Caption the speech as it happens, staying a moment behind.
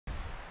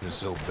They're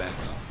so bent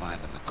on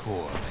finding the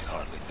core, they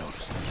hardly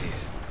notice the kid.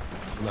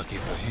 Lucky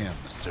for him,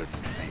 a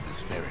certain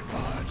famous ferry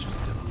barge is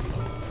still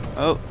afloat.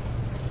 Oh.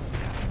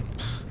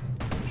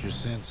 She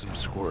sends some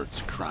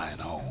squirts crying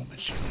home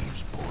as she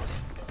leaves port.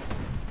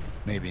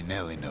 Maybe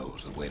Nellie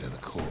knows the way to the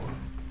core.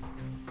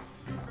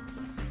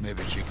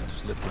 Maybe she can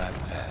slip right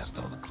past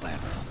all the clamor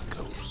on the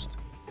coast.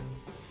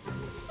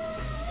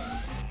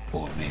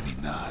 Or maybe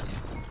not.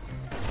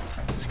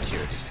 A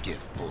security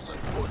skiff pulls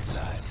up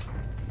portside.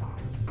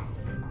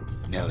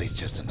 Nellie's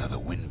just another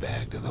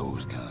windbag to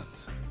those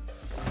guns.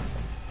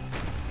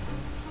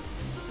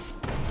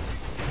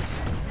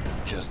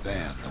 Just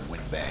then, the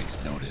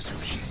windbags notice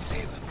who she's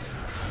sailing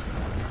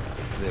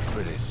with. They're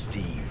pretty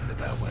steamed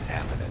about what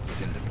happened at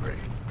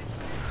Cinderbrick.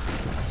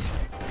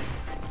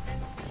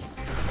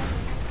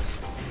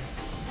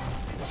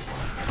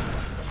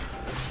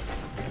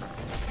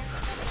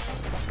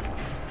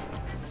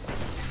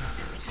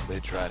 They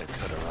try to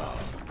cut her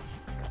off.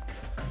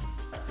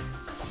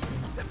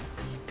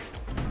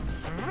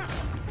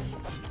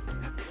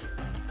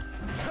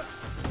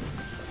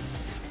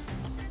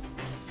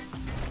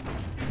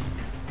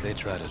 They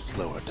try to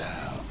slow her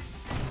down.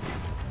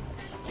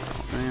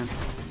 Oh, man.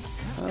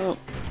 Oh.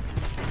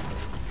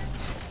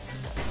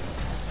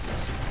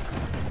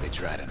 They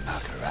try to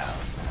knock her out.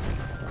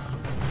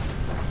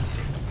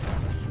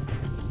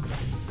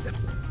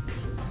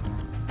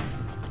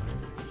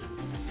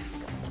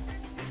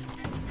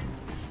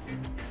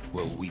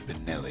 Well,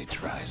 Weepin' Nellie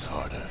tries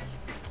harder.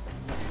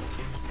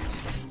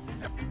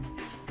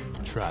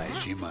 Try as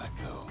she might,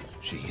 though,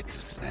 she hits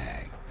a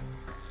snag.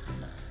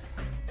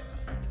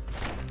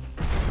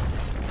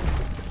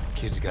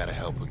 Kid's gotta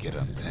help her get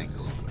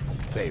untangled.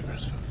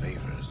 Favors for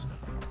favors.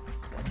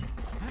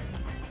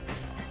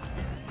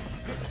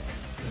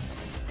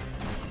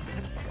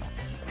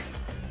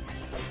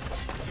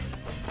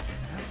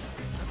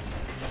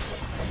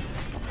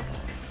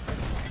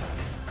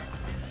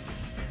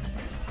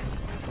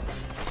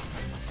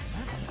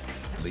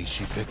 At least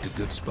she picked a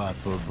good spot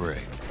for a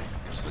break,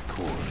 because the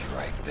core is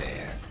right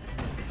there.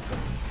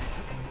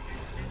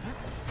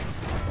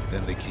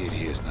 Then the kid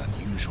hears an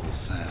unusual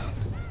sound,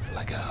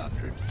 like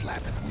 100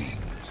 flapping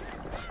wings.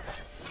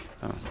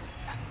 Oh.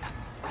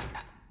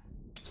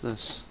 What's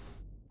this?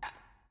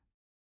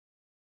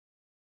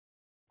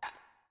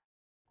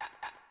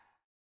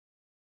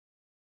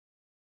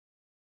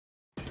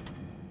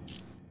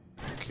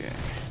 Okay.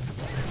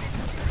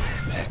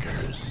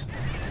 Peckers.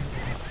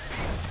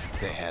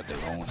 They had their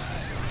own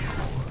eye on the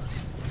core.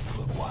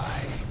 But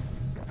why?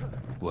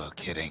 Well,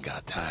 kid ain't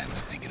got time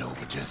to think it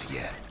over just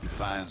yet. He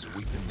finds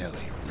Weepin'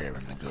 Nellie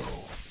raring to go.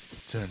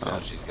 Turns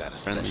out she's got a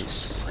special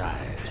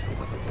surprise for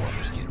when the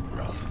waters get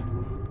rough.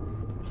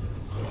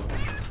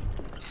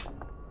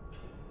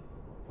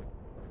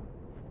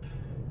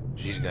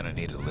 She's gonna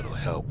need a little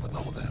help with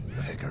all them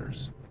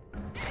peckers.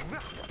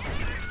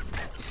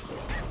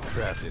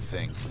 Crafty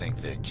things think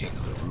they're king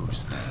of the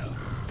roost now.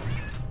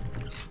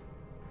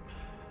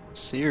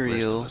 Cereal.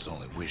 Rest of us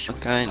only wish we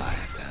What could kind? fly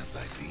at times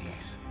like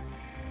these.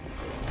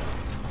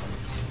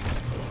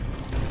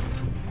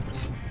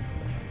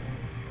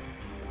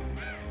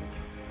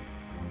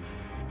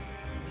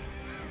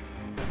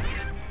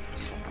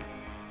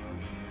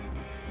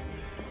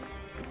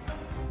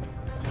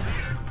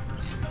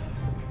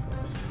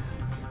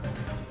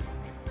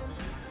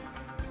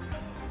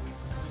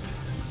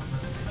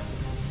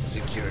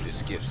 Security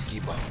skiffs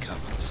keep on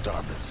coming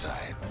starboard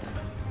side.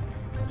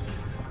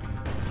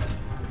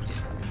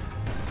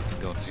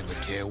 Don't seem to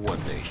care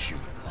what they shoot,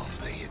 as long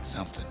as they hit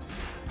something.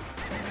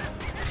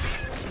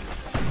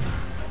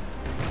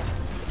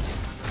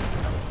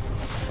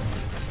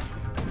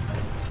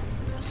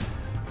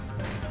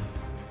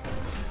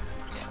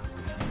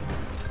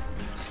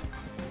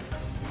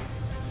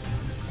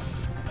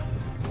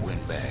 The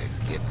windbags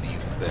getting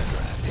even better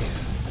idea.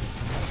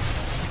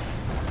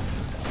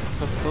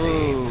 They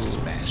aim to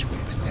smash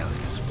Weepin' Nellie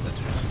to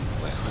splinters.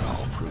 Well, it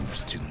all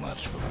proves too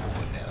much for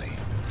poor Nellie.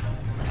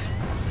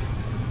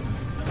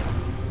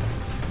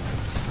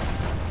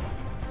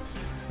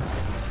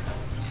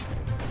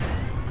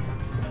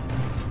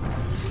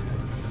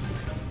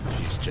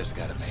 She's just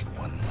got to make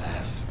one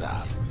last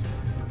stop.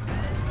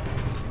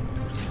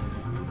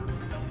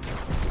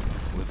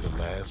 With her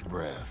last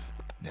breath,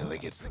 Nellie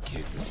gets the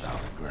kid to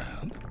solid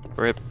ground.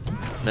 Rip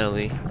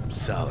Nellie.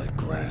 Solid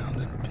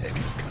ground in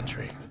Pecker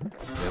country.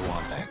 They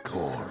want that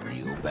core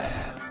real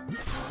bad.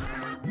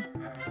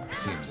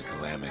 Seems the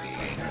calamity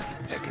ain't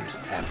hurt the Peckers'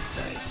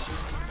 appetites.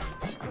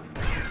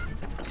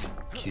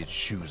 Kid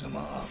shoos them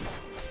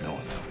off,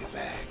 knowing they'll be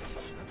back.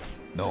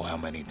 Know how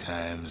many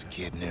times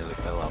Kid nearly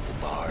fell off the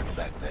barge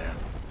back there?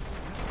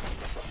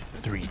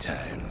 3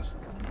 times.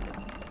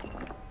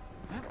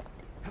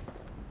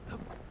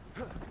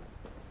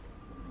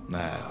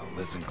 Now,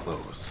 listen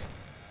close.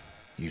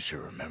 You should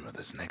remember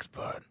this next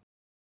part.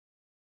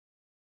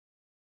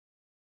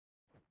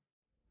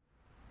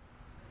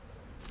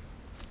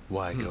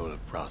 Why go to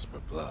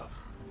Prosper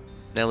Bluff?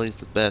 Nellie's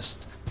the best.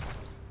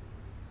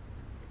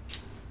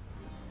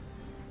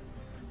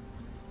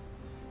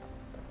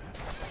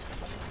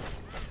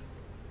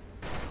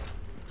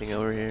 Thing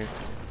over here.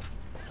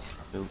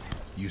 Nope.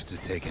 Used to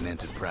take an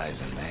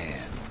enterprising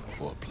man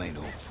or a plain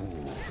old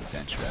fool to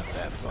venture out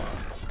that far.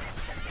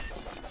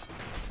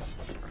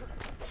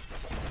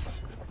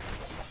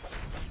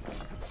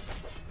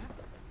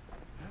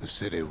 The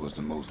city was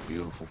the most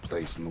beautiful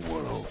place in the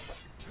world.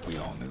 We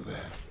all knew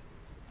that.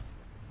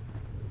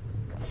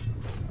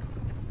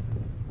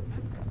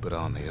 But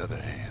on the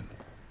other hand,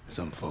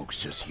 some folks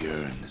just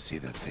yearn to see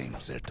the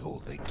things they're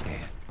told they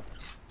can't.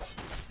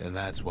 And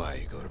that's why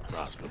you go to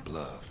Prosper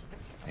Bluff,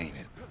 ain't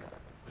it?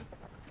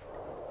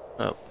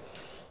 Oh.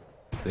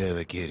 The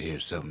other kid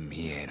hears something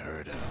he ain't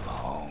heard in a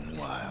long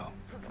while.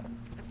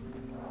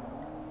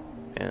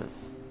 And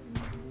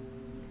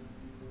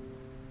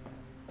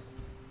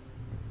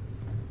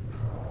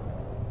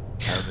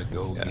How's it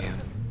go again?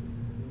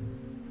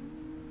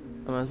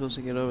 how am I supposed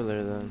to get over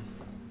there then?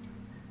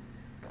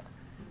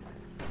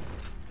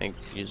 Can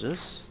I use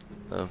this?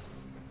 Oh.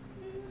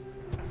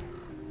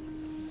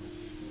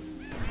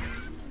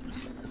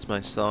 That's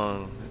my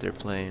song that they're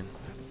playing.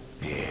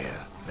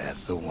 Yeah,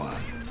 that's the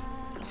one.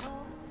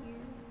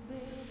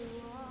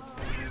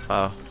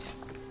 Wow.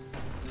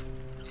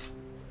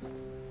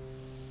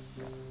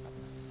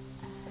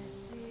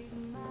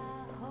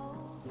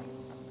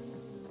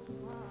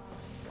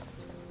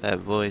 That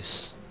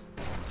voice.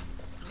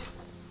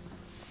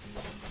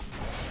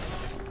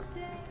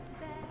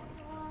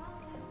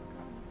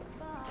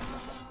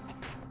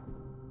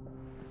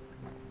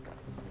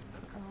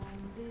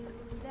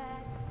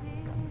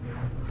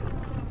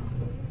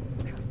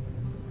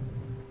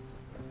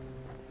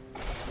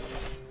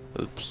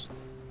 Oops.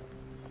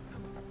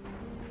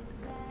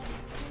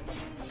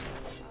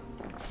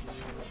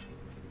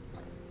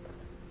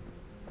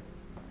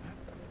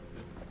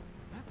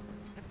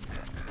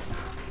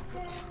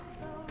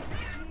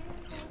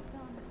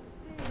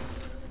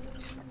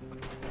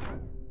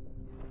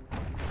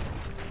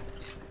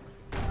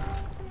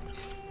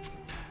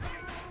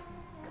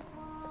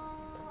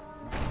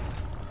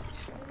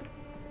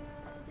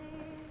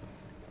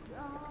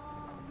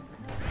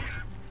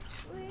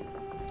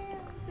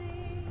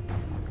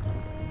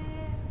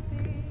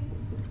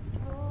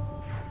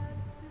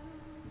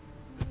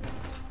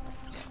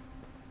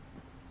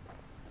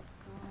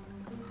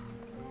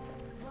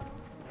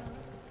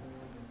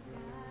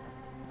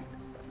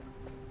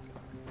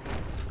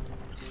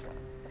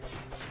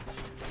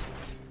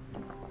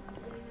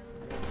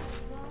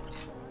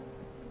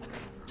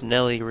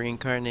 Nelly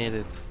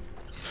reincarnated.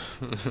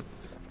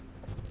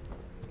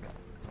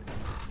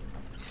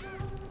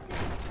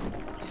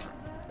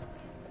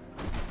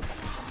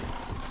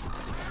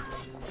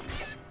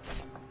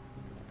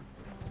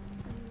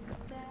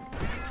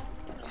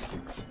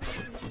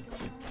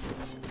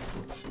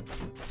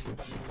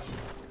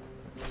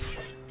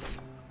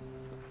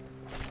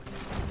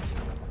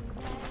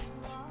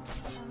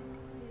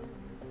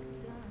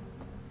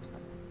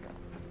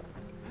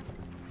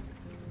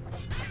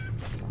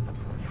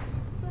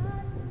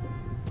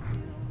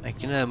 I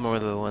can have more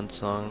than one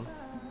song.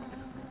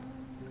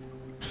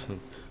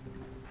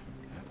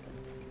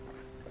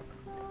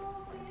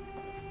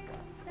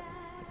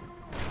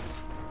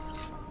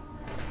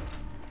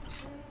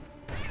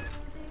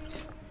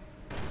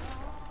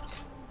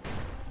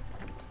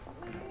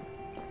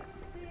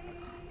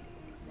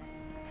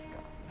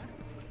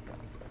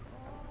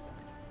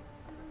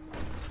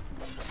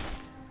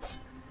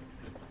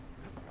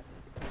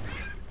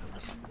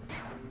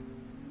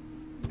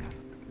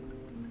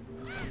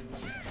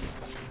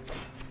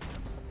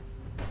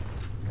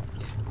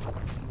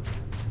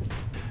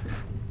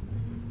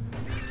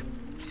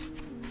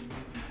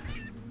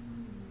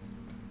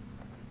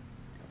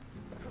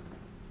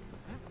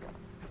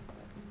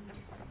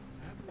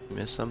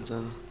 Miss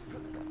something?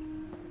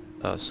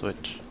 Oh,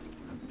 switch.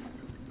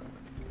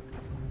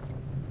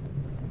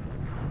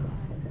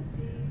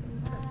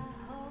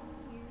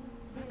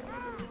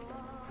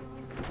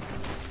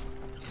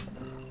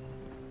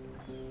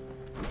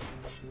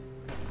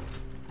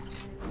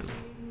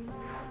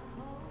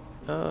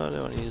 Oh, I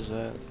don't want to use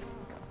that.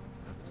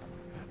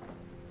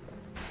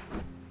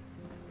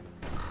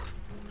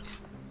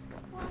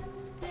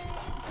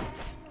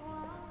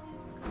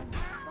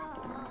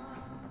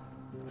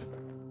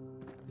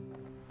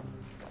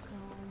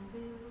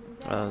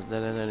 Oh,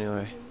 dead end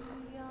anyway.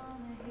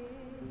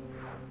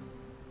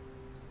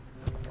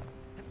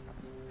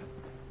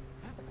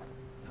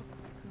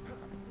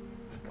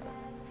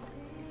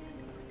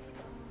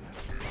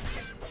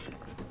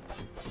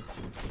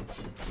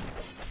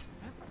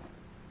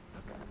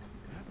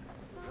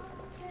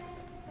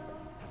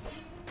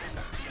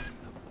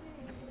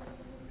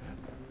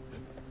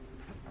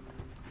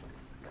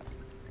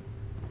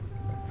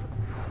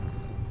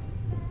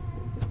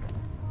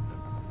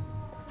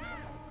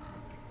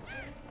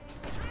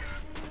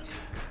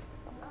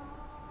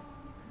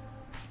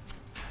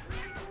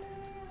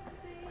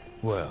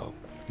 Well,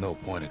 no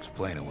point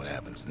explaining what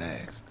happens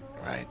next,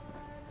 right?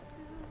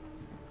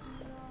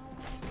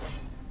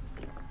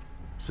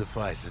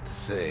 Suffice it to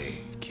say,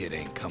 kid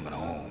ain't coming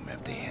home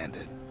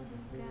empty-handed.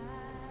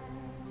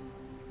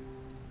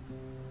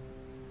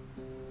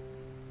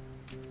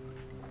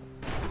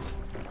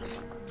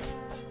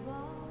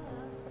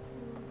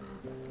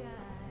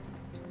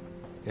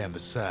 And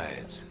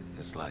besides,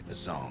 it's like the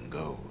song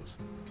goes.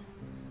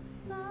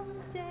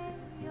 Someday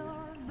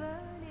your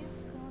bird is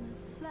gonna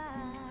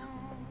fly.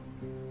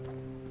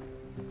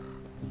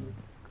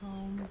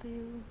 Gonna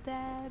build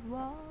that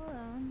wall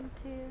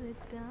until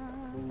it's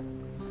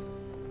done.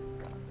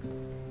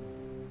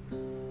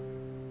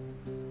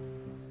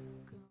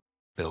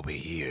 They'll be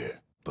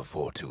here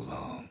before too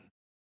long.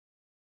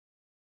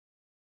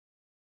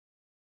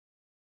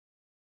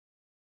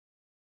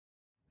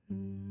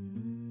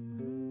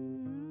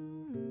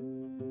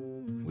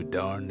 We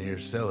darn near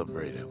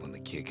celebrated when the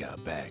kid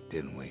got back,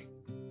 didn't we?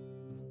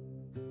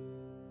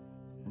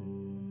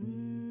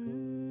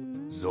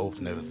 Zolf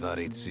never thought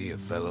he'd see a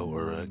fellow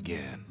Ura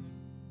again.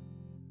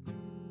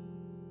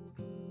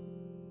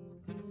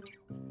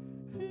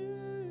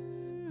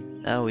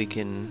 Now we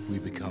can We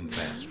become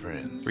fast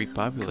friends.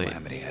 repopulate.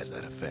 Calamity has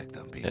that effect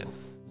on people.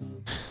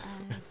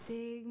 I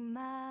dig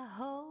my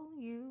hole,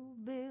 you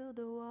build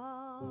a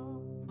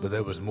wall. But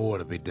there was more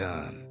to be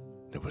done.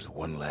 There was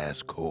one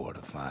last core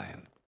to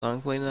find.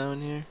 Song play now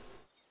in here?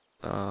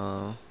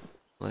 Oh,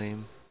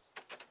 lame.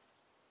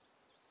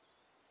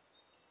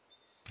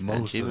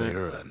 Most of the Achievement.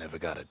 Ura never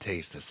got a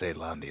taste of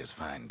Ceylondia's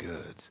fine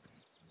goods,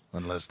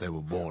 unless they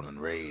were born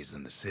and raised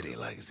in the city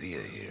like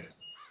Zia here.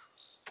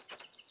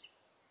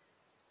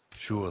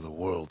 Sure, the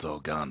world's all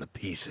gone to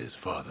pieces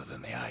farther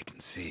than the eye can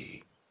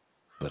see,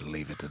 but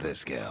leave it to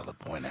this gal to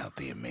point out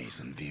the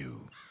amazing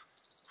view.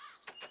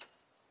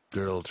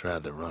 Girl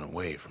tried to run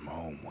away from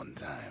home one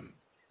time,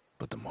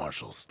 but the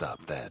marshals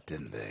stopped that,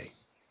 didn't they?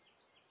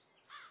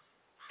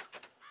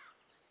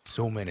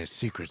 So many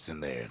secrets in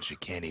there, and she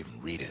can't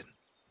even read it.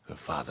 Her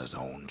father's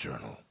own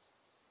journal.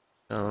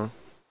 Oh,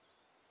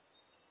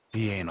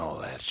 He ain't all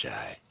that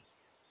shy.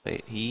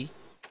 wait, he?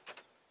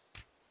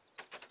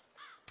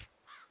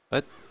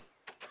 What?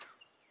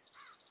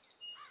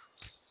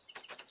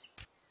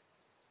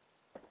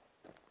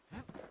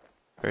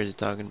 Or is he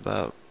talking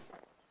about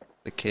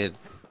the kid?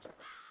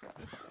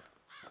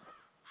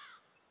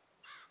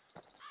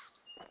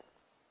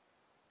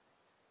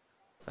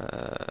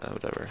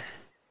 Whatever.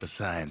 A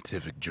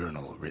scientific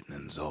journal written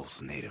in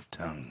Zolf's native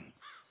tongue.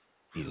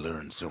 He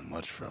learned so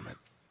much from it.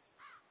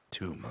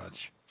 Too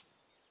much.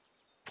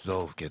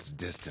 Zolf gets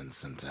distant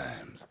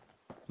sometimes,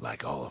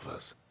 like all of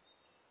us.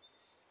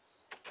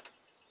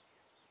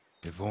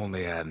 If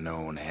only I'd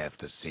known half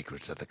the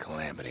secrets of the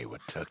Calamity were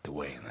tucked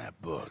away in that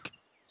book,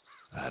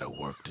 I'd have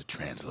worked to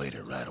translate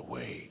it right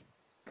away.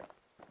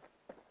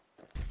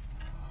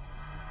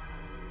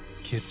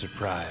 Kid's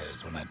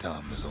surprised when I tell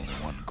him there's only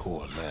one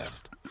core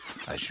left.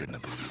 I shouldn't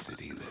have believed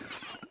it either.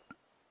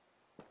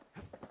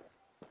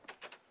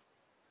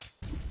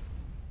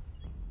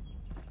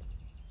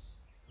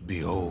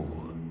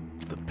 Behold,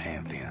 the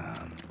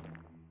Pantheon.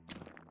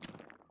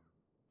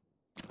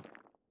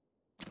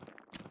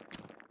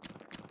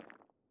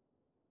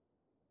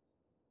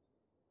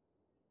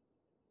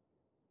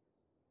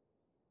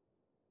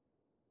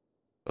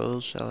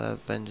 Both shall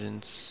have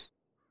vengeance.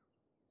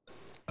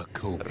 A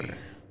Kobe.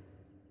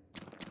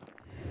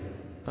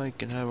 Oh, you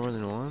can have more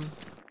than one?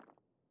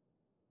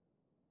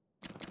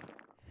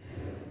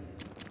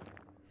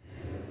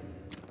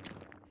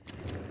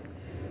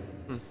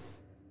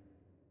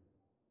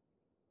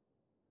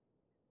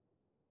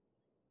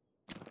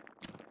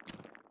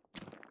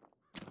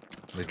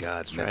 The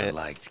gods Try never it.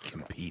 liked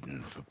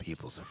competing for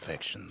people's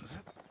affections.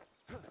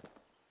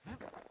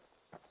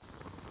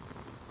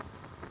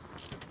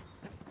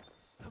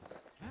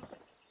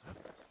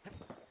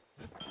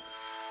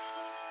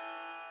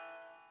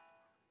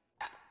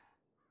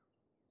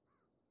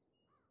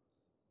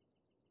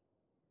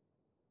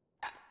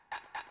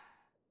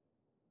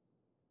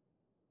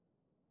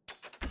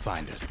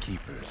 Finders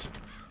keepers.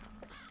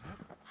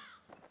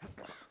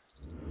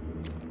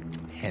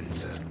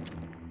 Hensa.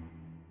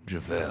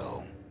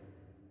 Javel.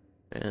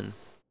 Man,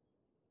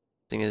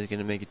 I think it's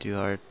gonna make it too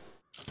hard.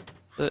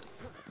 But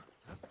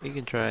we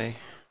can try.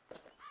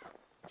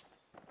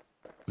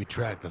 We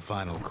track the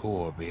final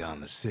core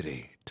beyond the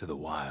city to the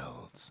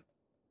wilds.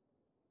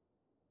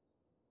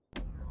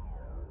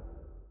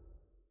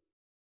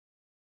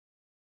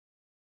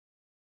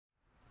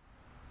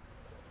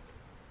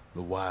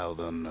 The wild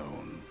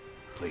unknown.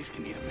 Place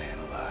can eat a man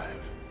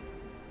alive.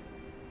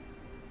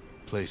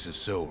 Place is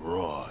so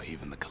raw,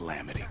 even the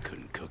Calamity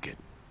couldn't cook it.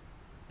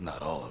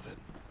 Not all of it.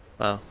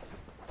 Wow.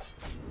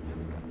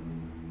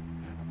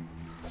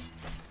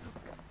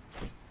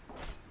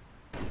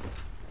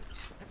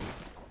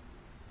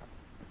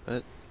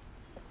 What?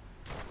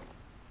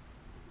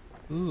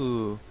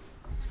 Ooh.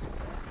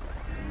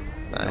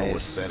 Nice. Know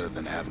what's better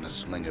than having a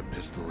slinger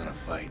pistol in a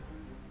fight?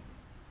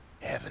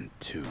 Having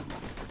two.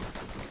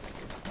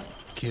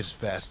 Kid's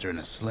faster than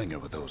a slinger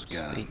with those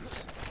guns.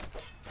 Sweet.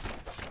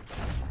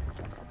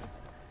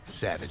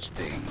 Savage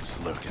things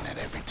lurking at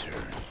every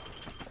turn.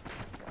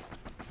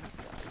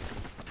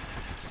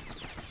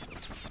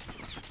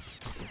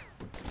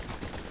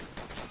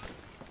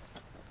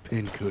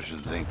 Pin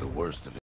cushions ain't the worst of it.